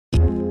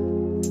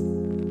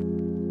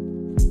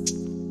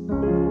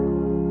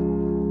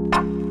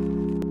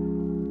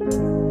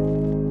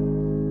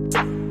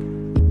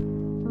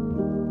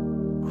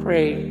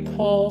Craig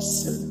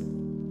Paulson,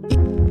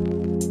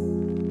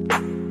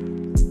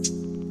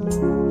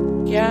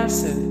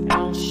 Gassan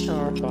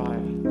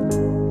Al-Sharbai,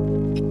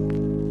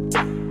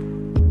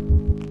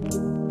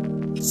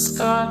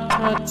 Scott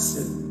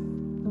Hudson,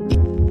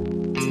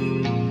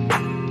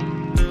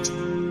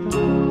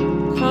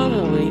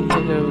 Connolly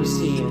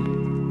Edosian,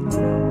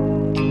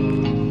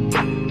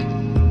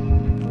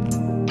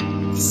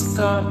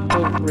 Scott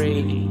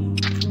O'Grady,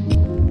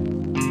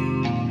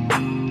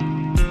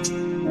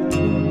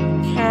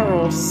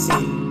 Carol C.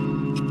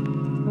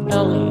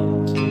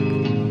 Elliot,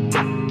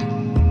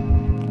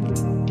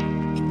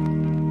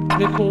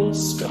 Nicole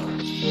Scott.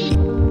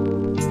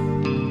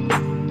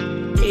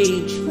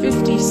 Age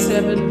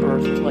 57,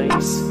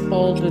 birthplace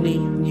Albany,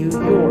 New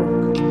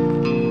York.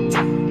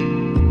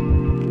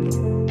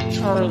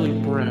 Charlie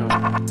Brown.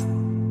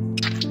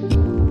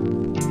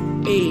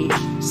 Age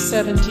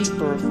 70,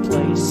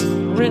 birthplace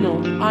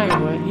Grinnell,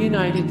 Iowa,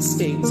 United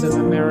States of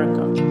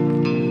America.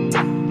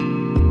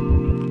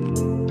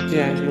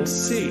 Daniel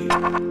C.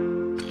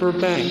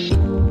 Burbank.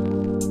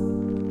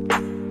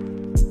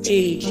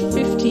 Age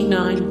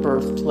 59,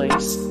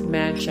 birthplace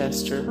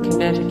Manchester,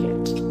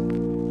 Connecticut.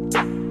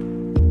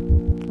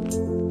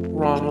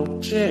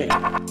 Ronald J.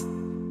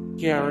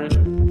 Garrett,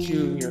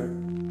 Jr.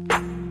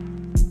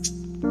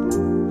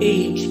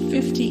 Age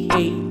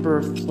 58,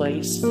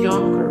 birthplace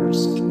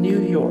Yonkers,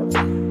 New York.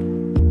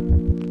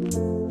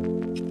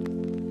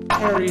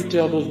 Terry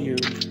W.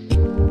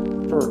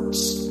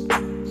 Burtz.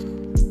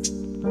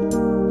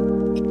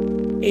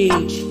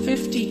 Age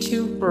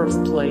 52,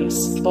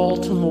 birthplace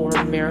Baltimore,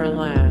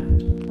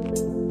 Maryland.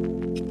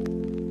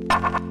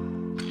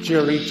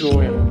 Jerry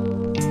Doyle.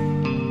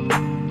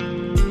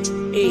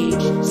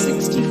 Age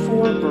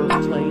 64,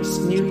 birthplace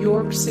New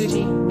York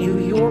City, New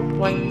York,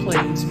 White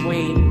Plains,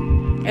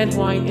 Wayne,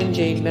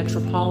 NYNJ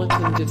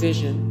Metropolitan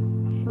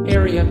Division,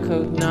 area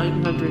code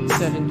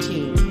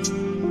 917.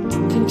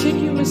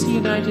 Contiguous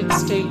United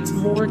States,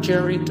 more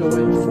Jerry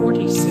Doyle,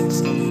 46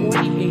 of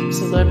 48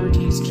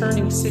 celebrities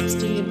turning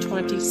 60 in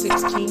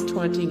 2016,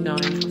 29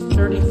 of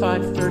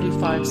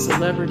 35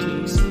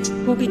 celebrities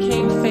who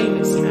became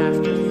famous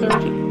after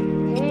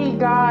 30. Hey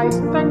guys,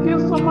 thank you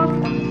so much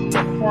for the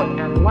support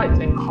and likes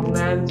and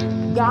comments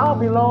down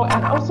below,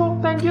 and also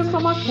thank you so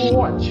much for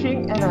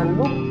watching, and I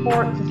look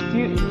forward to see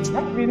you in the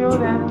next video.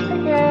 Then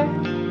take care,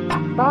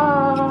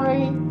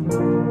 bye.